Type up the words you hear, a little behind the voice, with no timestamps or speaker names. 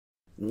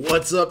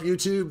What's up,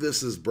 YouTube?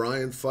 This is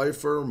Brian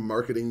Pfeiffer,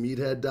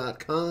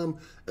 marketingmeathead.com,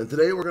 and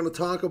today we're going to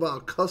talk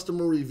about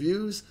customer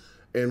reviews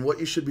and what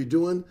you should be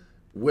doing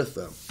with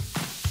them.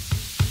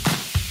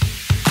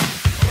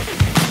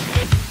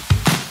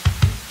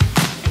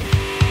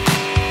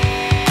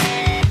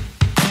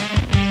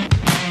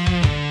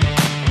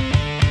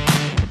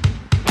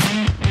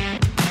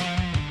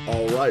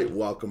 All right,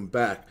 welcome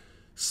back.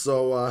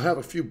 So I have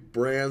a few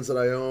brands that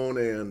I own,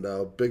 and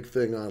a big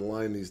thing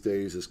online these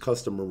days is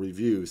customer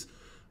reviews.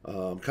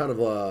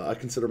 I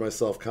consider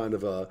myself kind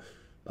of a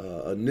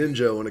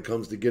ninja when it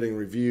comes to getting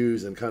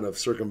reviews and kind of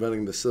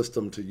circumventing the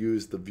system to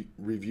use the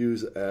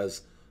reviews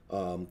as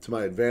to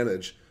my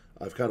advantage.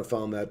 I've kind of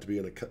found that to be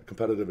a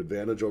competitive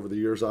advantage over the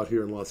years out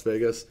here in Las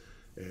Vegas.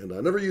 And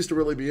I never used to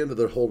really be into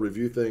the whole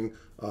review thing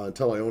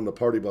until I owned a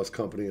party bus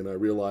company, and I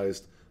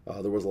realized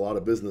there was a lot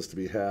of business to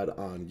be had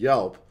on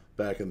Yelp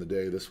back in the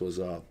day. This was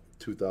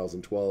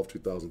 2012,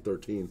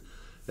 2013.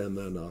 And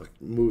then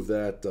move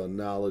that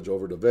knowledge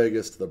over to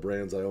Vegas, to the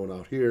brands I own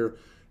out here,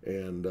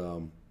 and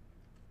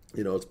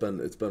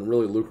it's been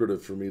really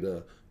lucrative for me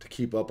to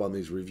keep up on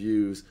these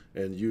reviews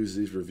and use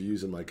these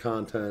reviews in my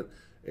content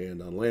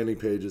and on landing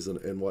pages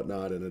and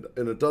whatnot, and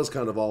it does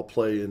kind of all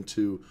play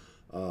into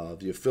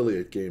the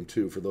affiliate game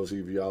too. For those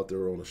of you out there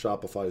who own a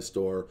Shopify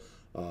store,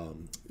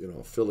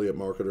 affiliate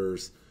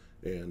marketers,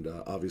 and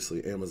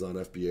obviously Amazon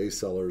FBA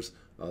sellers,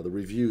 the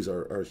reviews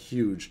are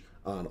huge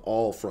on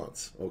all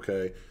fronts.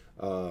 Okay.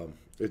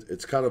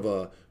 It's kind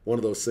of one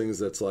of those things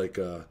that's like,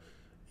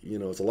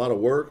 it's a lot of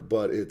work,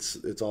 but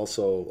it's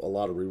also a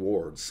lot of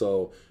rewards.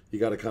 So you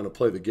got to kind of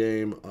play the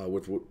game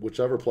with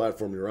whichever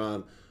platform you're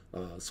on.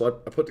 So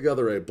I put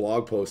together a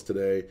blog post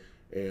today,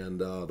 and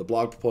the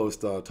blog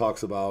post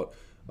talks about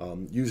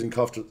using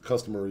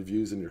customer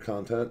reviews in your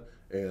content,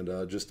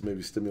 and just to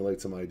maybe stimulate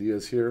some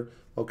ideas here.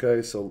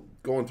 Okay, so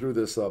going through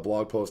this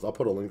blog post, I'll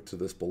put a link to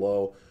this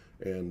below,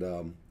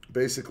 and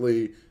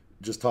basically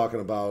just talking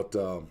about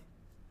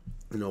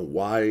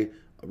why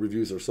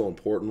reviews are so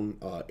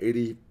important.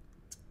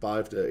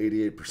 85 to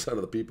 88%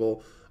 of the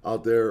people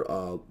out there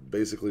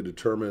basically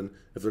determine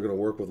if they're going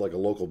to work with like a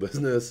local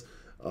business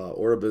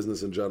or a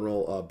business in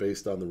general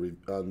based on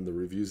the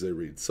reviews they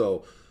read.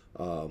 So,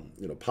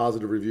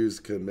 positive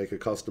reviews can make a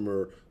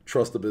customer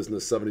trust the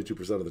business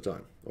 72% of the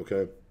time.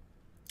 Okay,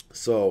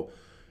 so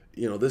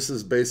this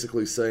is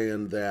basically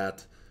saying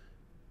that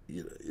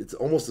it's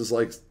almost as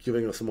like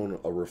giving someone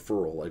a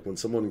referral. Like when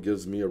someone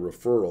gives me a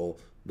referral,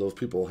 those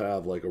people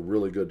have like a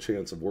really good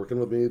chance of working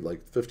with me,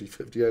 like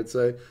 50-50, I'd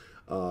say.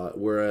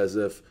 Whereas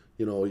if,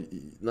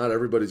 not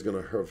everybody's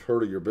going to have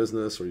heard of your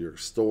business or your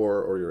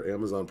store or your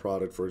Amazon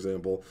product, for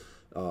example.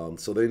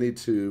 So they need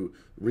to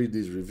read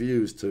these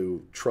reviews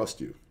to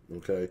trust you.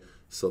 Okay.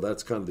 So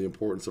that's kind of the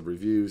importance of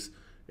reviews.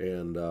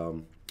 And,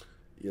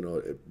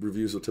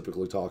 reviews will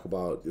typically talk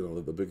about,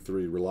 the big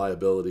three: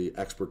 reliability,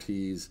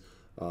 expertise,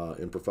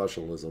 and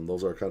professionalism.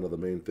 Those are kind of the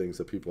main things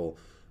that people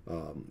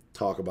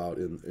talk about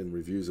in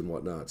reviews and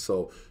whatnot.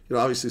 So,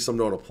 obviously some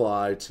don't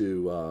apply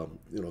to,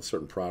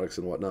 certain products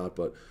and whatnot,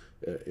 but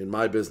in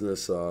my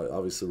business,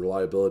 obviously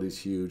reliability is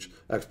huge,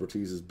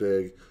 expertise is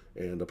big,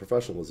 and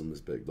professionalism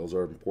is big. Those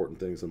are important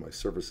things in my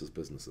services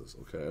businesses.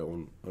 Okay.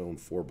 I own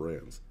 4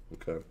 brands.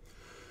 Okay.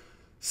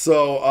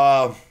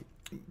 So,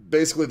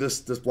 basically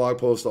this blog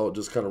post, I'll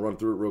just kind of run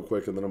through it real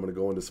quick, and then I'm going to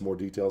go into some more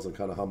details on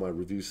kind of how my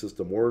review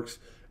system works.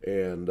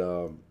 And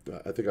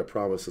I think I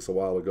promised this a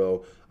while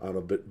ago on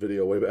a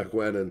video way back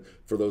when, and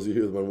for those of you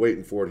who have been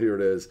waiting for it, here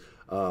it is.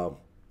 But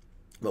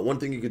one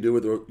thing you can do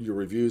with your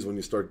reviews when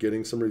you start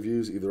getting some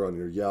reviews, either on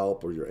your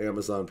Yelp or your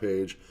Amazon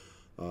page,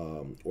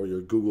 or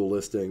your Google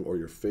listing or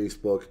your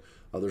Facebook,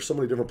 there's so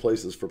many different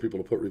places for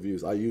people to put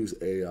reviews. I use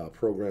a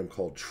program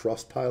called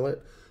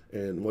Trustpilot.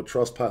 And what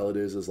Trustpilot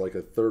is like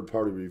a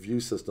third-party review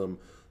system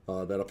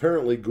that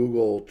apparently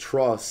Google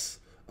trusts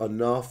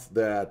enough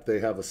that they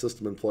have a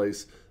system in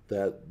place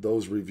that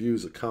those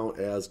reviews count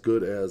as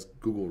good as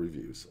Google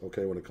reviews,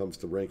 okay, when it comes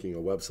to ranking a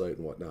website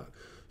and whatnot.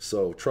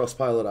 So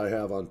Trustpilot I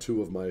have on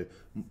 2 of my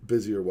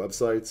busier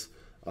websites.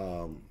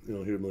 Here,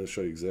 let me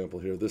show you an example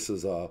here. This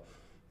is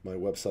my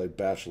website,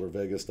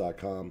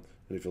 bachelorvegas.com.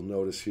 And if you'll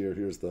notice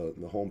here's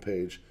the home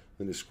page.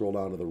 Then you scroll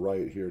down to the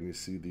right here and you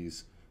see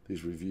these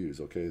reviews.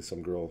 Okay,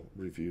 some girl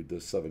reviewed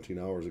this 17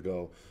 hours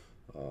ago,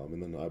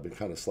 and then I've been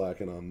kind of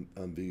slacking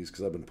on these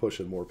because I've been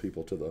pushing more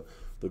people to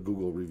the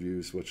Google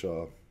reviews, which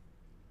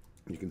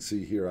you can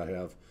see here. I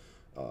have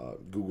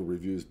Google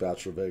reviews,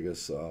 Bachelor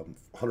Vegas,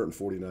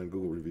 149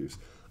 Google reviews.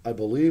 I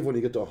believe when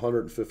you get to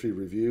 150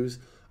 reviews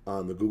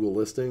on the Google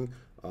listing,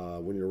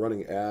 when you're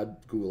running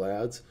Google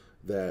ads,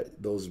 that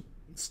those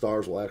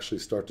stars will actually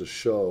start to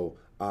show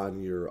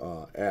on your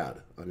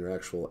on your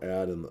actual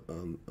ad, and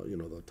on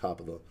the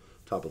top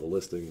of the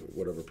listing,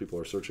 whatever people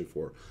are searching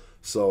for.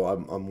 So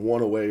I'm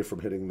 1 away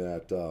from hitting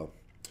that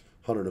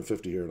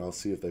 150 here, and I'll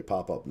see if they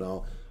pop up.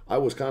 Now, I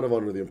was kind of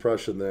under the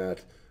impression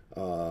that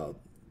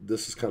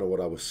this is kind of what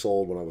I was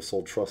sold when I was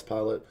sold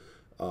Trustpilot.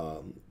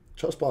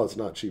 Trustpilot's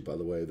not cheap, by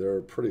the way. They're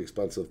a pretty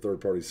expensive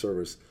third-party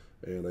service.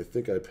 and I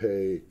think I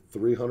pay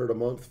 $300 a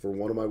month for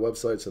one of my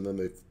websites, and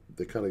then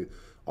they kind of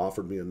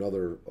offered me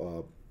another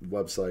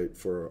website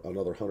for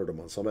another $100 a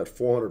month. So I'm at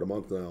 $400 a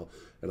month now,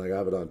 and I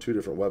have it on 2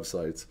 different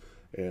websites.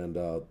 And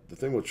the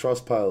thing with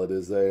Trustpilot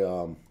is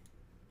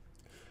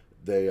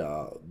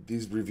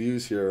these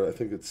reviews here, I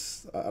think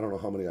I don't know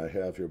how many I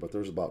have here, but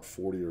there's about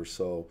 40 or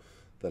so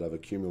that I've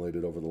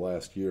accumulated over the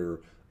last year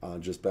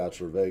on just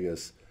Bachelor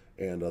Vegas.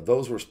 And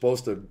those were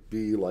supposed to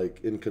be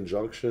like in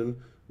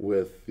conjunction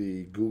with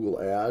the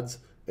Google ads.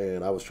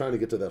 And I was trying to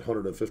get to that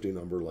 150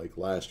 number like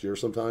last year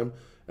sometime.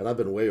 And I've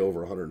been way over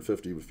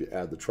 150 if you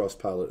add the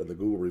Trustpilot and the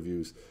Google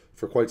reviews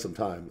for quite some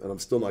time. And I'm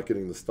still not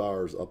getting the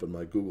stars up in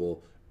my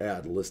Google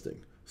ad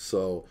listing.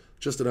 So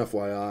just an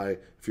FYI,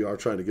 if you are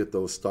trying to get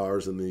those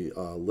stars in the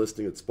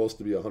listing, it's supposed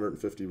to be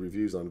 150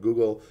 reviews on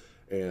Google.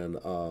 And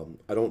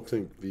I don't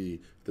think the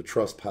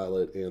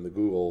Trustpilot and the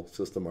Google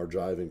system are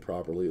jiving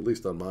properly, at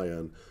least on my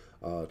end,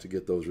 to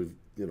get those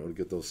to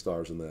get those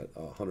stars in that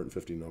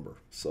 150 number.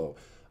 So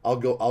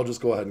I'll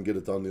just go ahead and get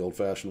it done the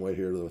old-fashioned way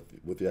here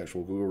with the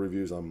actual Google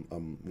reviews.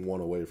 I'm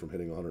one away from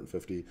hitting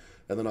 150,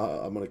 and then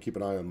I'm going to keep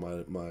an eye on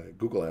my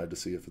Google ad to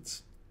see if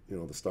it's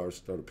the stars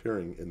start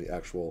appearing in the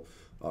actual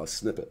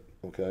snippet.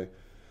 Okay,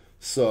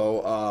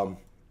 so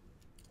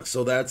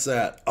that's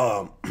that.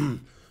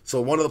 So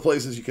one of the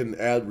places you can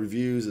add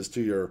reviews is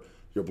to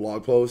your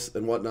blog posts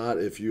and whatnot.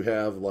 If you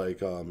have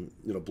like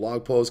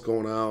blog posts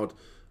going out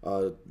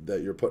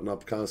that you're putting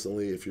up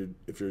constantly, if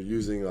you're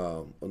using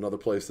another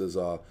place is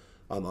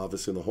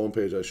obviously on the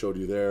homepage I showed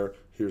you there.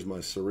 Here's my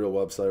Surreal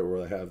website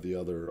where I have the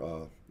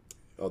other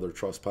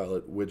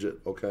Trustpilot widget.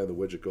 Okay, the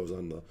widget goes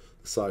on the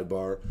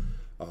sidebar.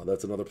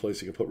 That's another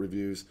place you can put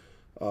reviews.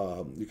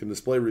 You can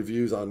display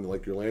reviews on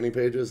like your landing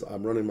pages.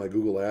 I'm running my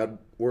Google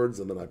AdWords,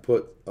 and then I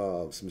put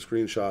some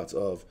screenshots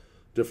of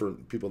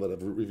different people that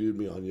have reviewed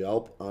me on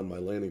Yelp on my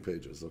landing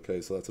pages.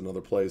 Okay, so that's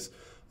another place.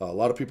 A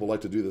lot of people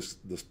like to do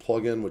this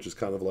plugin, which is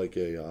kind of like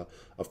a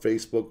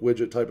Facebook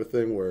widget type of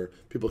thing, where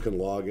people can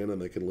log in and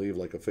they can leave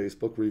like a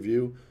Facebook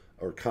review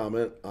or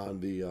comment on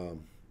the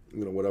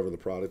whatever the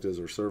product is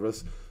or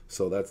service.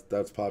 So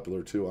that's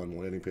popular too on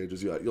landing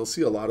pages. You'll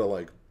see a lot of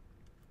like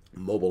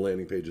mobile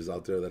landing pages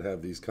out there that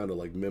have these kind of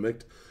like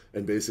mimicked,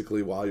 and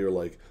basically while you're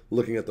like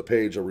looking at the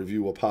page, a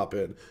review will pop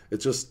in.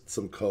 It's just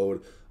some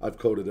code. I've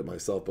coded it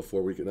myself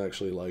before. We can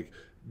actually like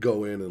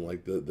go in and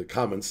like the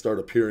comments start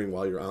appearing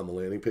while you're on the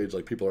landing page,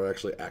 like people are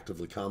actually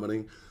actively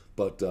commenting,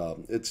 but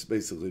it's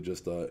basically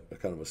just a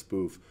kind of a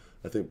spoof.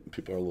 I think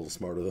people are a little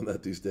smarter than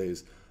that these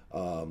days.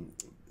 And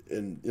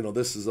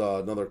this is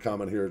another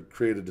comment here: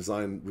 create a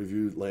design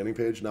review landing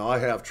page. Now I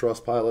have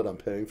Trustpilot, I'm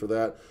paying for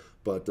that,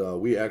 but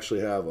we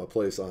actually have a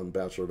place on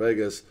Bachelor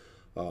Vegas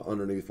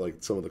underneath like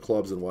some of the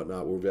clubs and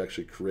whatnot, where we've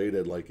actually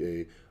created like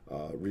a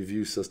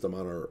review system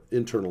on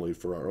internally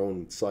for our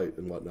own site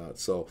and whatnot.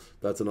 So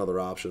that's another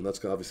option.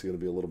 That's obviously going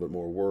to be a little bit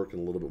more work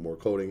and a little bit more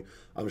coding.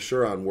 I'm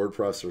sure on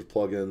WordPress there's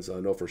plugins. I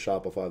know for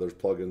Shopify there's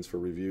plugins for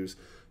reviews.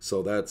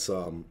 So that's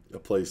a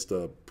place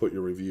to put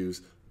your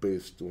reviews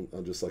based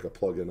on just like a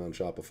plugin on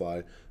Shopify.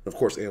 And of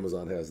course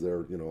Amazon has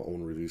their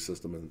own review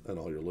system and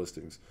all your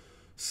listings.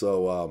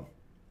 So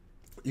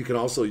you can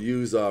also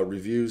use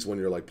reviews when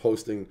you're like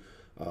posting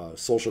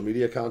social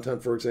media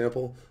content, for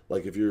example.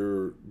 Like if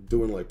you're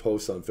doing like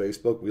posts on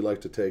Facebook, we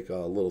like to take a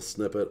little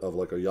snippet of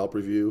like a Yelp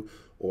review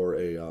or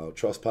a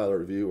Trustpilot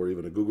review or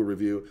even a Google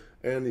review,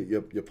 and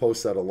you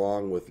post that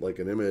along with like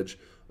an image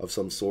of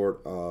some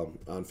sort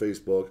on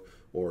Facebook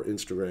or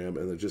Instagram,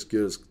 and it just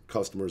gives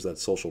customers that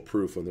social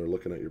proof when they're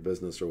looking at your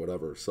business or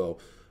whatever. So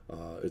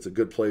it's a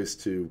good place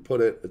to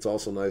put it. It's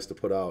also nice to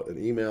put out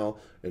an email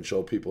and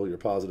show people your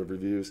positive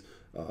reviews.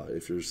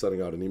 If you're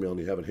sending out an email and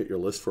you haven't hit your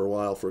list for a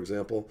while, for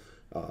example,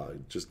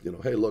 just,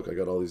 hey, look, I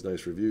got all these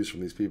nice reviews from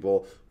these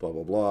people, blah,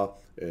 blah, blah.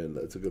 And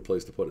it's a good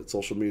place to put it.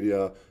 Social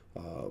media,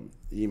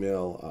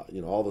 email,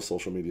 all the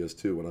social medias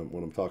too.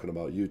 When I'm talking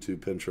about YouTube,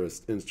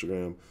 Pinterest,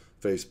 Instagram,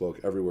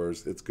 Facebook, everywhere,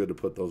 it's good to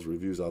put those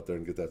reviews out there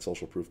and get that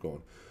social proof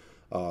going.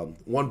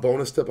 One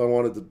bonus tip I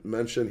wanted to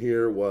mention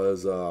here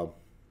was,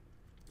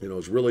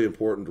 it's really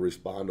important to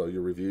respond to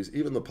your reviews,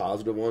 even the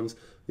positive ones.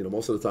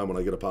 Most of the time when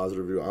I get a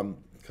positive review, I'm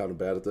kind of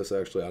bad at this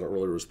actually. I don't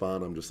really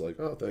respond. I'm just like,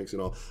 oh, thanks.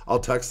 I'll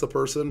text the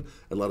person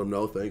and let them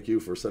know thank you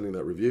for sending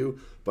that review.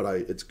 But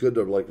it's good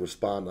to like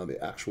respond on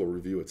the actual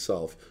review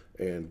itself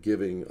and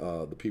giving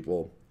the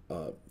people,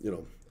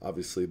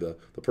 obviously the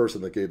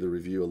person that gave the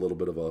review a little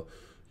bit of a,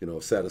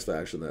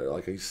 satisfaction that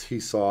like he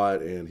saw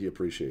it and he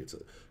appreciates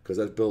it, because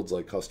that builds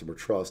like customer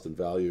trust and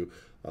value,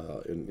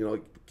 and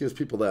it gives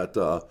people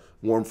that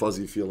warm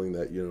fuzzy feeling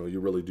that you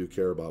really do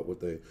care about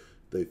what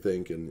they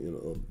think,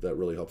 and that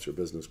really helps your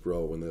business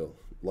grow when they'll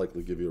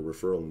likely give you a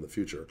referral in the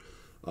future.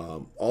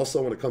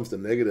 Also, when it comes to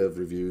negative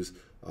reviews,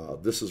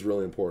 this is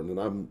really important, and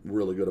I'm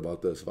really good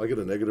about this. If I get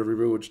a negative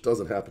review, which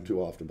doesn't happen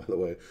too often, by the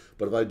way,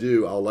 but if I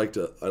do, I like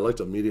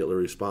to immediately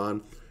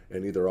respond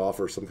and either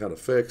offer some kind of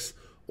fix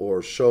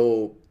or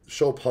show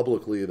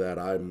publicly that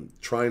I'm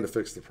trying to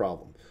fix the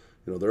problem.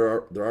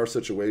 There are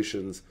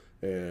situations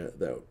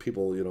that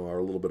people are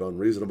a little bit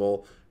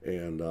unreasonable,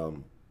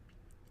 and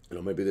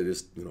maybe they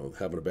just,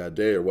 having a bad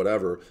day or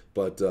whatever,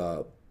 but,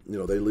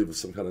 they leave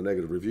some kind of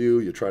negative review.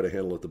 You try to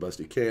handle it the best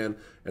you can,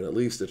 and at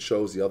least it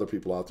shows the other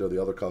people out there,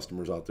 the other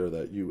customers out there,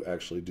 that you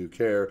actually do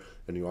care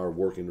and you are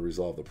working to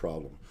resolve the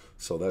problem.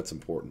 So that's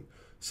important.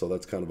 So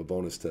that's kind of a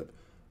bonus tip.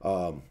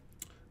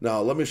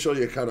 Now, let me show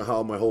you kind of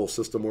how my whole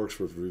system works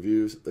with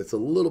reviews. It's a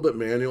little bit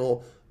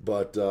manual,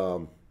 but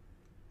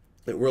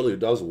it really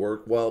does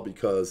work well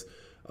because,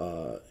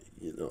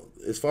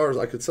 as far as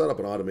I could set up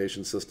an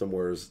automation system,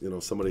 whereas,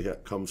 somebody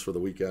comes for the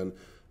weekend,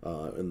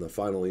 and the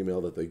final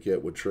email that they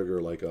get would trigger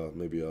like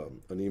maybe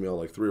an email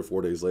like 3 or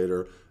 4 days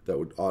later that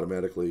would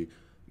automatically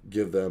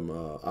give them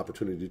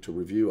opportunity to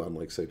review on,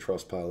 like, say,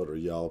 Trustpilot or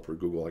Yelp or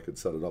Google. I could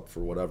set it up for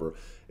whatever.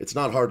 It's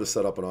not hard to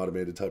set up an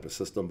automated type of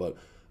system, but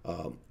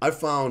I've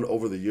found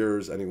over the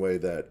years anyway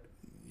that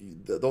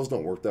those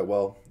don't work that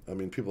well. I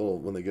mean, people,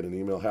 when they get an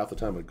email, half the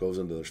time it goes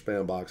into their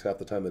spam box, half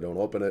the time they don't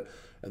open it,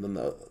 and then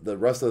the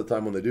rest of the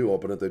time when they do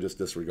open it, they just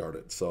disregard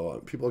it.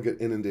 So people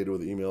get inundated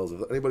with emails.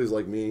 If anybody's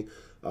like me,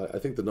 I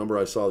think the number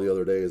I saw the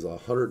other day is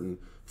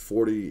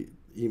 140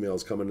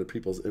 emails come into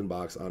people's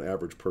inbox on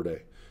average per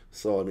day.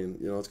 So, I mean,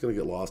 it's going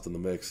to get lost in the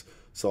mix.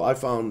 So I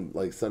found,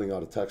 like, sending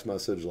out a text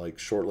message like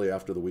shortly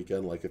after the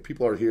weekend, like if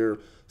people are here,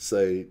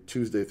 say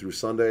Tuesday through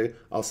Sunday,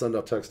 I'll send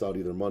a text out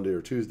either Monday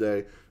or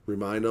Tuesday,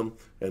 remind them,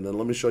 and then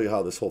let me show you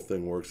how this whole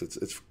thing works.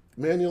 It's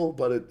manual,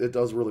 but it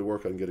does really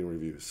work on getting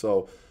reviews.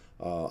 So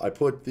I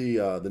put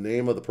the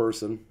name of the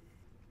person,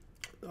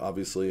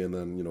 obviously, and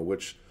then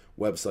which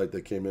website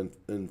they came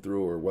in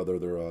through, or whether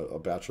they're a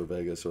Bachelor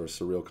Vegas or a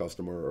Surreal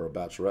customer or a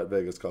Bachelorette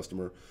Vegas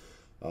customer,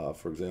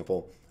 for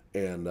example.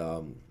 And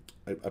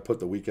I put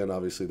the weekend,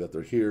 obviously, that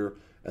they're here.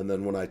 And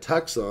then when I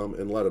text them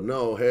and let them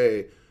know,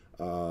 hey,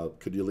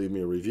 could you leave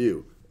me a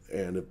review?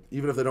 And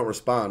even if they don't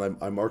respond,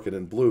 I mark it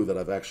in blue that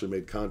I've actually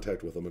made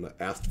contact with them and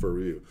asked for a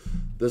review.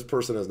 This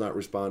person has not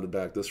responded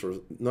back.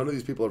 None of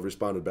these people have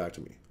responded back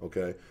to me,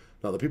 okay?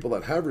 Now, the people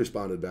that have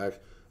responded back,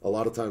 a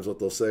lot of times what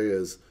they'll say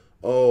is,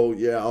 oh,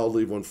 yeah, I'll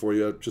leave one for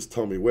you. Just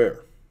tell me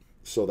where.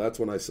 So that's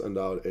when I send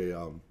out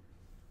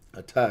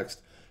a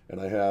text. And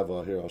I have,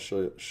 here, I'll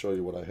show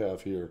you what I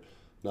have here.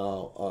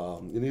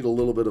 Now, you need a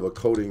little bit of a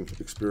coding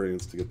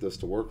experience to get this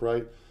to work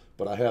right,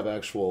 but I have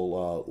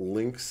actual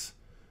links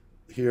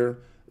here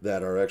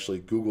that are actually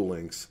Google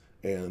links.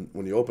 And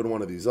when you open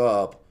one of these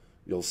up,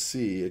 you'll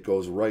see it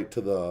goes right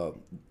to the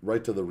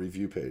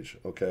review page,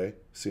 okay?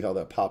 See how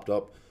that popped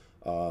up?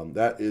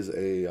 That is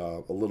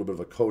a little bit of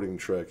a coding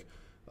trick.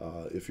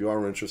 If you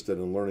are interested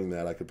in learning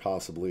that, I could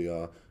possibly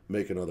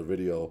make another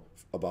video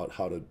about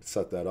how to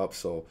set that up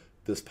so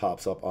this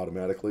pops up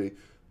automatically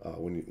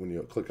when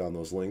you click on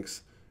those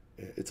links.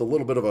 It's a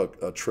little bit of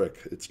a trick.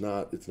 It's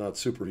not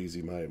super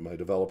easy. My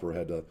developer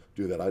had to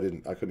do that. I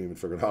couldn't even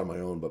figure it out on my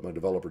own, but my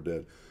developer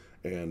did.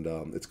 And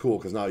it's cool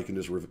because now you can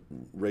just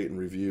rate and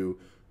review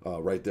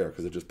right there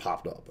because it just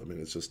popped up. I mean,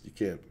 it's just, you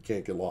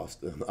can't get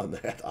lost on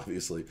that,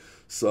 obviously.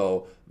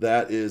 So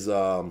that is,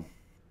 let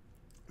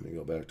me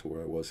go back to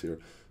where I was here.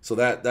 So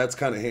that's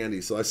kind of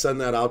handy. So I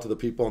send that out to the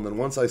people, and then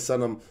once I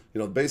send them,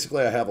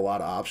 basically I have a lot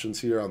of options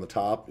here on the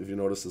top. If you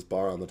notice this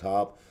bar on the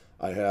top,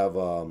 I have,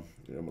 I'm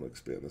going to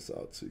expand this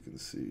out so you can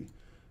see.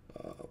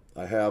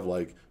 I have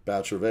like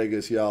Bachelor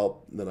Vegas,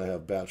 Yelp, then I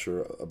have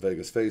Bachelor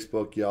Vegas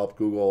Facebook, Yelp,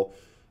 Google,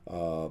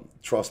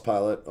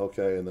 Trustpilot,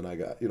 okay, and then I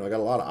got a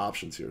lot of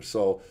options here.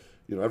 So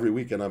every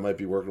weekend I might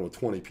be working with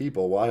 20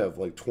 people. Well, I have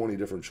like 20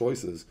 different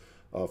choices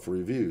for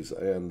reviews,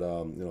 and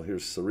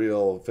here's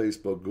Surreal,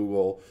 Facebook,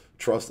 Google,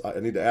 Trust. I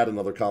need to add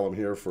another column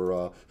here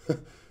for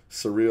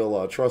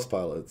Surreal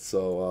Trustpilot.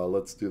 So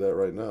let's do that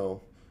right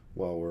now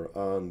while we're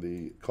on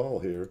the call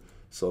here.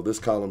 So this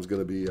column is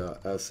going to be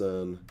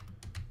SN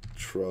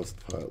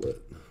Trustpilot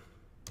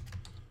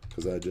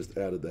because I just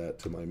added that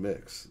to my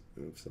mix.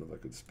 Oops, and if I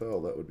could spell,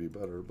 that would be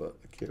better, but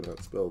I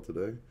cannot spell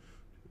today.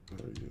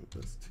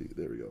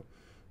 There we go.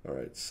 All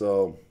right,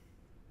 so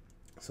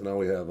now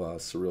we have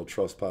Surreal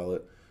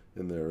Trustpilot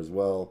in there as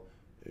well,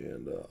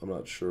 and I'm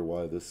not sure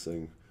why this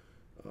thing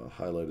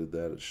highlighted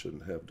that. It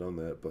shouldn't have done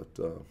that, but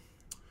you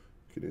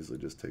can easily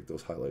just take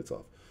those highlights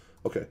off.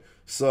 Okay,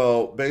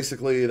 so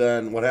basically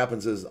then what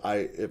happens is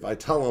if I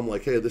tell them,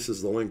 like, hey, this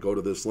is the link, go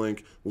to this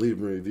link, leave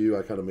them a review,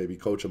 I kind of maybe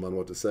coach them on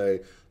what to say.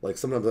 Like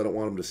sometimes I don't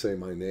want them to say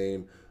my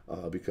name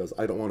because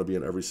I don't want to be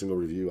in every single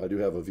review. I do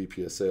have a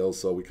VP of sales,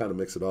 so we kind of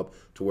mix it up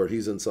to where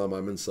he's in some,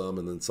 I'm in some,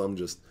 and then some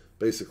just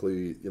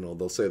basically,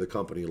 they'll say the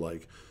company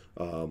like,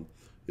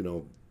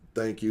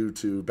 thank you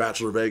to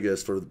Bachelor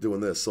Vegas for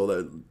doing this, so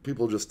that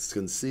people just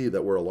can see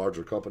that we're a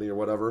larger company or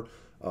whatever.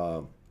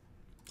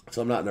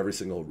 So I'm not in every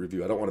single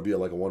review. I don't want to be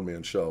like a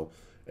one-man show.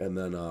 And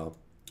then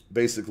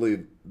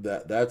basically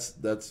that's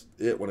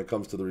it when it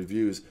comes to the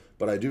reviews.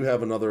 But I do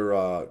have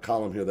another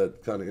column here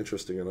that's kind of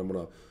interesting, and I'm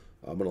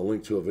gonna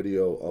link to a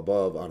video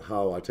above on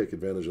how I take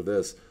advantage of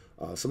this.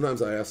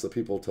 Sometimes I ask the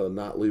people to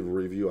not leave a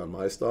review on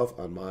my stuff,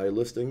 on my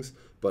listings,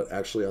 but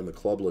actually on the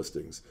club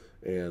listings.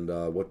 And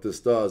what this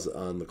does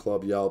on the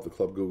club Yelp, the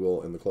club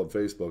Google, and the club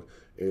Facebook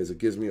is it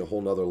gives me a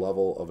whole nother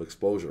level of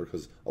exposure,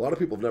 because a lot of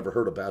people have never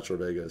heard of Bachelor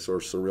Vegas or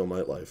Surreal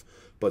Nightlife,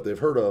 but they've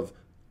heard of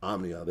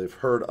Omnia. They've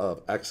heard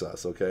of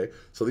Excess, okay?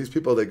 So these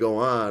people, they go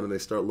on and they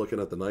start looking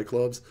at the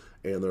nightclubs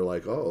and they're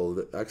like, oh,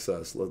 the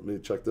Excess, let me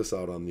check this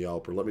out on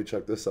Yelp, or let me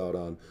check this out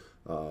on,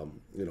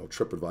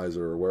 TripAdvisor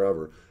or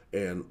wherever.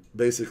 And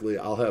basically,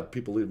 I'll have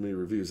people leave me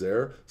reviews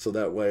there, so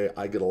that way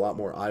I get a lot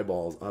more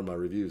eyeballs on my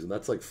reviews. And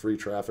that's like free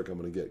traffic I'm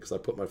going to get, because I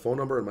put my phone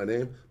number and my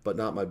name, but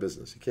not my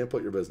business. You can't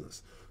put your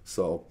business.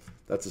 So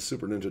that's a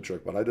super ninja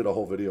trick, but I did a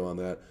whole video on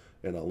that,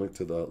 and I'll link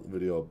to the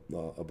video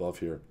above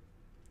here.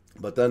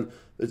 But then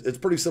it's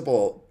pretty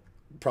simple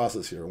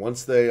process here.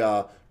 Once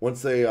they're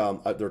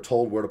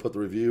told where to put the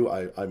review,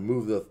 I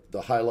move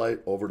the highlight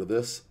over to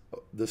this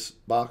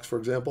box, for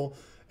example,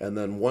 and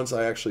then once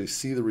I actually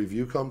see the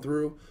review come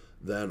through,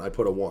 then I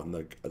put a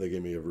 1. They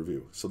gave me a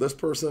review. So this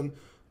person,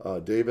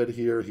 David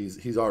here,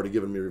 he's already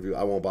given me a review.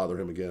 I won't bother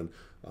him again.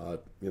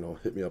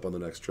 Hit me up on the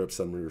next trip,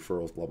 send me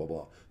referrals, blah, blah,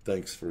 blah.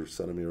 Thanks for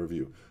sending me a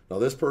review. Now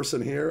this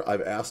person here,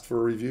 I've asked for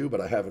a review, but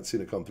I haven't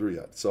seen it come through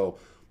yet. So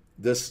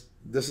this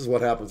is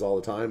what happens all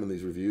the time in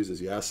these reviews,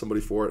 is you ask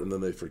somebody for it and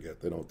then they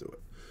forget. They don't do it.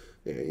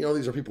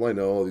 These are people I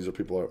know. These are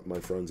people, my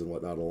friends and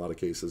whatnot, in a lot of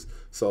cases.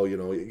 So,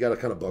 you got to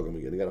kind of bug them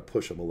again. You got to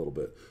push them a little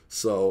bit.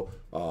 So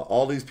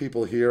all these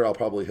people here, I'll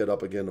probably hit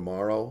up again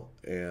tomorrow.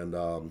 And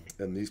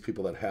these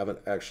people that haven't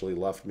actually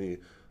left me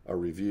a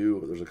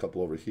review, there's a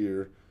couple over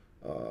here.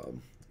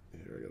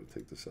 Here, I got to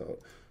take this out.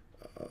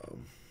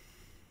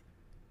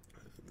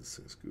 This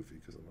thing's goofy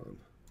because I'm on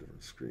a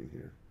different screen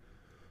here.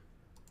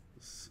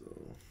 So,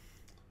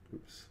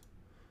 oops.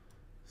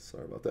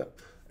 Sorry about that.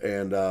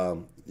 And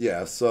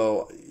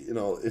so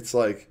it's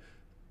like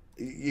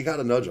you got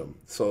to nudge them.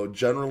 So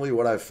generally,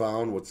 what I've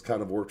found, what's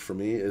kind of worked for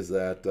me, is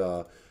that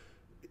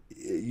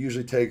it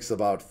usually takes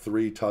about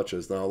 3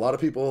 touches. Now, a lot of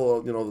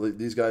people,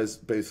 these guys,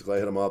 basically, I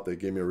hit them up. They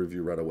gave me a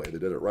review right away. They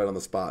did it right on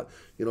the spot.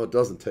 It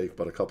doesn't take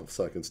but a couple of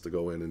seconds to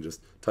go in and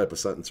just type a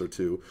sentence or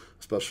two,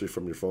 especially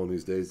from your phone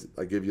these days.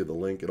 I give you the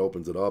link. It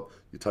opens it up.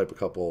 You type a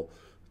couple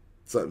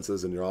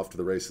sentences and you're off to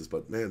the races.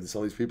 But man,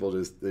 some of these people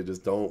just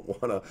don't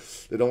want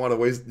to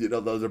waste,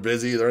 they're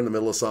busy, they're in the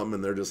middle of something,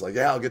 and they're just like,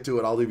 yeah, I'll get to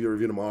it, I'll leave you a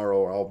review tomorrow,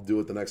 or I'll do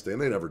it the next day.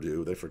 And they never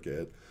do. They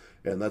forget.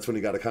 And that's when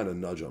you got to kind of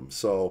nudge them.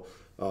 So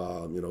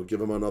give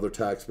them another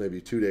text maybe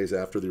 2 days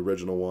after the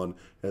original one,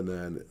 and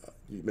then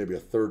maybe a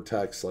third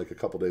text like a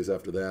couple days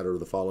after that, or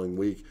the following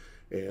week.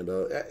 And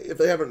if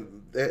they haven't,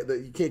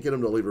 you can't get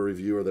them to leave a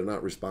review, or they're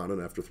not responding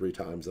after 3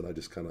 times, and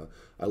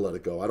I let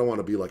it go. I don't want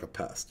to be like a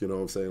pest, you know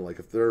what I'm saying? Like,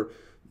 if they're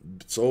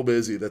so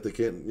busy that they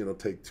can't,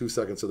 take 2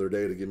 seconds of their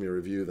day to give me a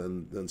review,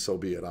 then so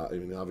be it. I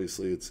mean,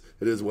 obviously it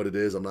is what it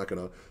is. I'm not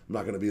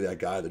gonna be that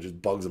guy that just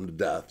bugs them to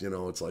death.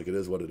 It's like, it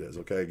is what it is.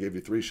 Okay, I gave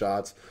you 3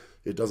 shots.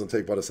 It doesn't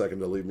take but a second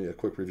to leave me a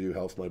quick review.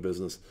 Helps my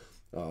business.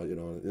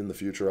 In the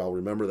future, I'll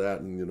remember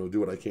that and do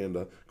what I can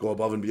to go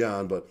above and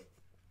beyond. But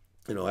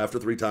after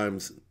 3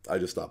 times, I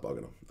just stop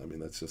bugging them. I mean,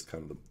 that's just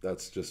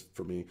that's just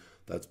for me.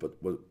 That's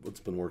what's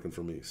been working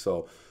for me.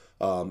 So.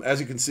 As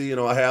you can see,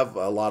 I have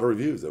a lot of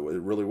reviews. It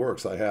really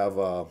works. I have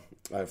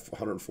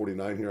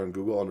 149 here on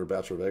Google under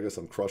Bachelor Vegas.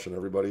 I'm crushing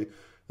everybody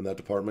in that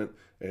department.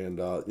 And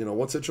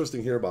what's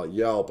interesting here about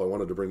Yelp, I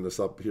wanted to bring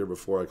this up here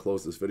before I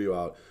close this video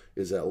out,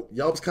 is that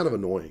Yelp's kind of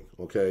annoying.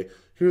 Okay,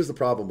 here's the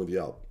problem with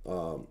Yelp.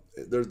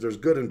 There's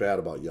good and bad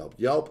about Yelp.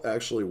 Yelp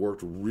actually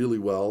worked really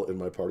well in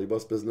my party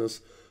bus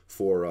business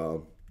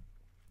for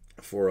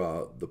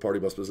the party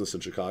bus business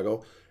in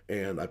Chicago.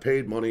 And I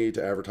paid money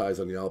to advertise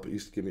on Yelp. It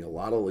used to give me a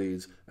lot of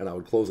leads, and I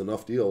would close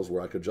enough deals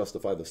where I could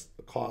justify the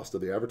cost of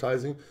the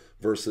advertising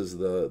versus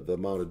the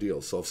amount of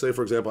deals. So, say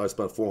for example, I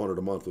spent $400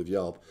 a month with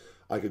Yelp,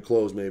 I could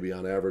close maybe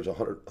on average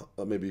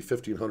maybe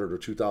 $1,500 or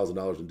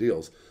 $2,000 in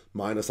deals,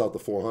 minus out the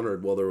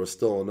 $400. Well, there was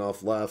still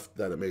enough left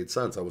that it made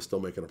sense. I was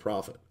still making a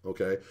profit.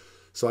 Okay,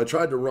 so I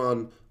tried to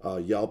run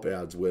Yelp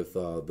ads with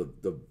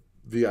the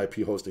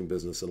VIP hosting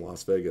business in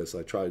Las Vegas.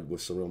 I tried with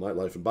Surreal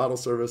Nightlife and Bottle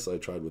Service. I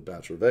tried with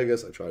Bachelor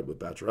Vegas. I tried with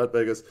Bachelorette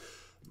Vegas.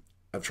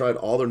 I've tried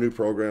all their new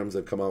programs.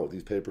 They've come out with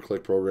these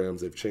pay-per-click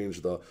programs. They've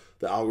changed the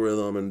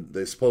algorithm, and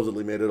they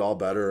supposedly made it all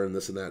better and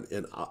this and that.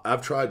 And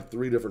I've tried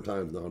 3 different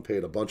times now and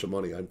paid a bunch of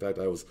money. In fact,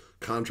 I was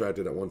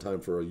contracted at one time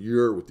for a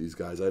year with these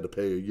guys. I had to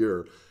pay a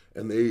year,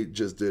 and they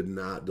just did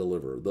not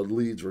deliver. The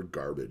leads were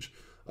garbage.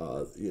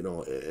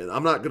 And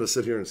I'm not going to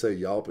sit here and say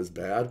Yelp is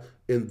bad.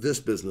 In this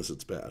business,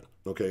 it's bad.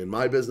 Okay, in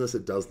my business,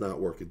 it does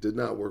not work. It did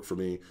not work for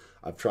me.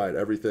 I've tried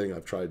everything.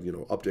 I've tried,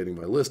 updating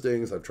my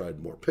listings. I've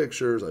tried more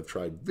pictures. I've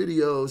tried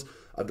videos.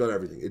 I've done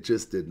everything. It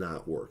just did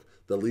not work.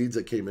 The leads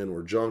that came in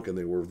were junk, and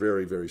they were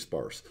very, very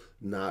sparse.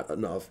 Not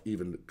enough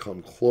even to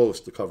come close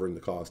to covering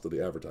the cost of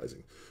the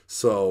advertising.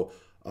 So,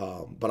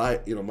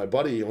 but my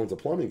buddy owns a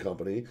plumbing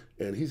company,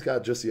 and he's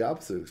got just the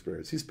opposite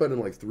experience. He's spending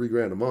like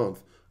 $3,000 a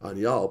month on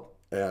Yelp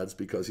ads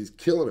because he's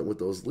killing it with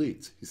those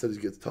leads. He says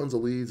he gets tons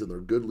of leads, and they're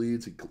good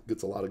leads. He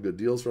gets a lot of good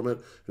deals from it,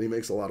 and he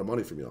makes a lot of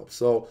money from Yelp.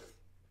 So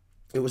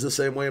it was the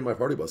same way in my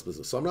party bus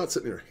business. So I'm not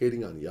sitting here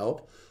hating on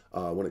Yelp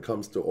when it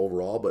comes to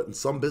overall, but in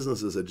some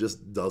businesses, it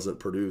just doesn't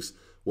produce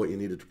what you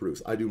need it to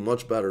produce. I do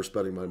much better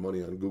spending my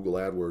money on Google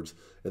AdWords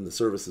in the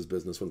services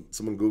business. When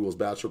someone Googles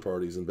bachelor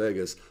parties in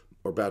Vegas,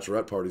 or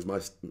bachelorette parties, my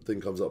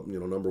thing comes up,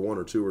 number 1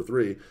 or 2 or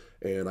 3,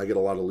 and I get a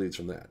lot of leads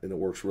from that, and it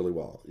works really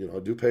well. I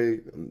do pay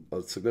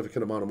a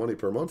significant amount of money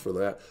per month for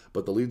that,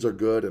 but the leads are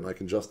good, and I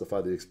can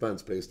justify the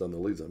expense based on the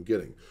leads I'm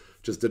getting.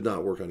 Just did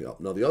not work on Yelp.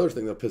 Now, the other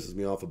thing that pisses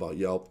me off about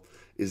Yelp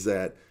is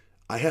that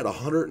I had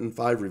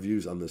 105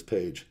 reviews on this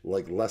page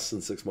like less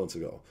than 6 months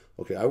ago.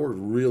 Okay, I worked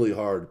really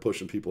hard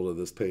pushing people to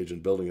this page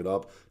and building it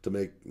up to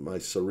make my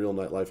Surreal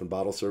Nightlife and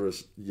Bottle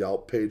Service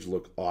Yelp page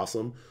look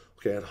awesome.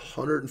 Okay, I had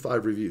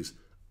 105 reviews.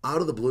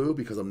 Out of the blue,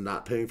 because I'm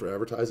not paying for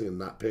advertising and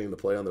not paying to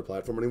play on their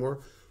platform anymore,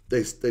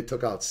 they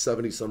took out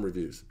 70 some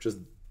reviews. Just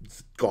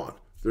gone.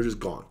 They're just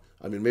gone.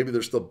 I mean, maybe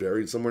they're still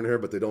buried somewhere in here,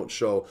 but they don't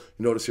show.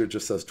 You notice here it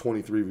just says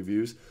 23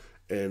 reviews,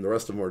 and the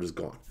rest of them are just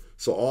gone.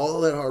 So all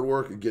that hard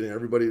work of getting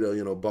everybody to,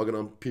 bugging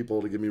on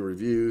people to give me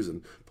reviews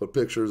and put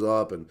pictures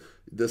up and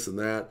this and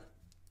that.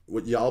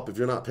 With Yelp, if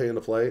you're not paying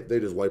to play, they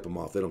just wipe them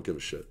off. They don't give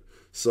a shit.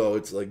 So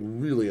it's like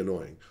really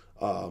annoying.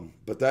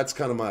 But that's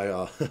kind of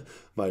my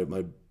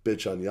my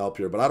bitch on Yelp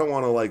here. But I don't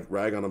want to like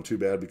rag on them too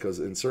bad, because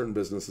in certain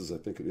businesses, I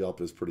think Yelp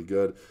is pretty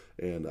good.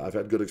 And I've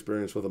had good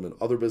experience with them in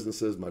other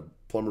businesses. My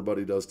plumber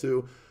buddy does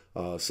too.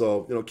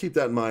 So, keep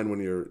that in mind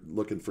when you're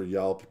looking for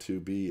Yelp to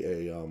be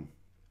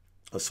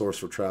a source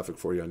for traffic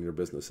for you on your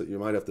business. That you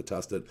might have to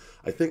test it.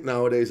 I think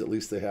nowadays at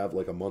least they have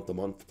like a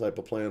month-to-month type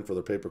of plan for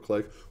their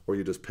pay-per-click, or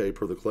you just pay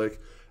per the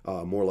click,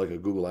 more like a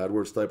Google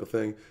AdWords type of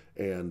thing,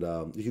 and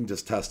you can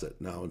just test it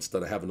now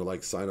instead of having to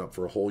like sign up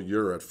for a whole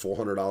year at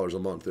 $400 a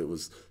month. It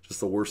was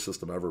just the worst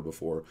system ever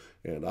before,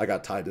 and I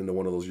got tied into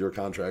one of those year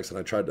contracts, and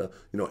I tried to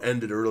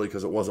end it early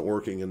because it wasn't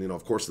working, and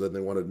of course then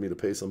they wanted me to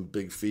pay some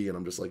big fee, and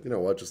I'm just like,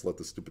 what, just let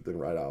the stupid thing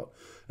ride out.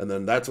 And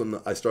then that's when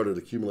I started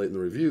accumulating the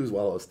reviews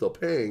while I was still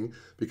paying,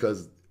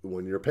 because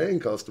when you're a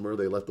paying customer,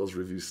 they let those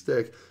reviews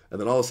stick,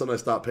 and then all of a sudden I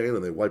stop paying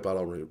and they wipe out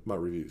all my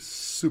reviews.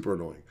 Super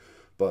annoying,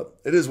 but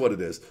it is what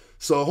it is.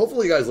 So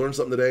hopefully you guys learned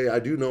something today. I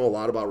do know a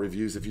lot about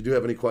reviews. If you do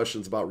have any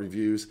questions about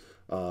reviews,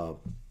 go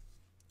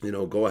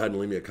ahead and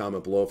leave me a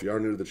comment below. If you are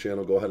new to the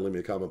channel, go ahead and leave me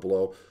a comment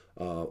below.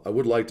 I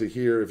would like to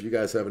hear if you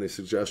guys have any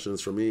suggestions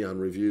for me on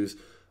reviews.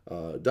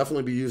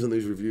 Definitely be using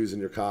these reviews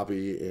in your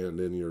copy and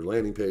in your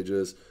landing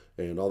pages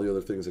and all the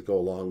other things that go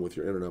along with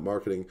your internet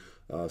marketing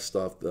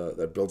stuff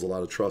that builds a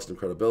lot of trust and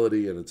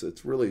credibility, and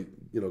it's really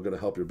going to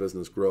help your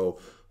business grow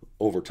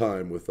over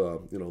time with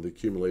the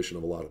accumulation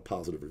of a lot of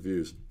positive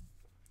reviews.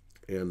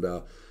 And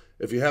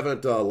if you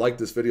haven't liked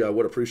this video, I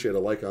would appreciate a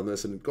like on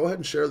this, and go ahead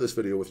and share this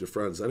video with your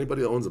friends.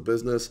 Anybody that owns a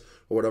business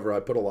or whatever, I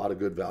put a lot of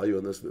good value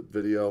in this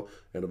video,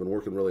 and I've been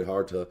working really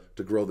hard to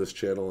grow this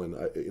channel,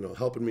 and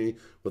helping me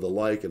with a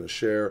like and a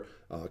share,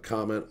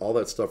 comment, all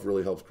that stuff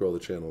really helps grow the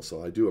channel.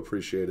 So I do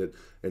appreciate it.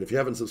 And if you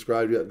haven't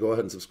subscribed yet, go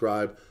ahead and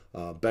subscribe.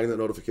 Bang that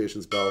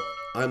notifications bell.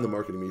 I'm the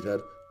Marketing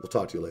Meathead. We'll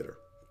talk to you later.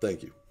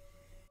 Thank you.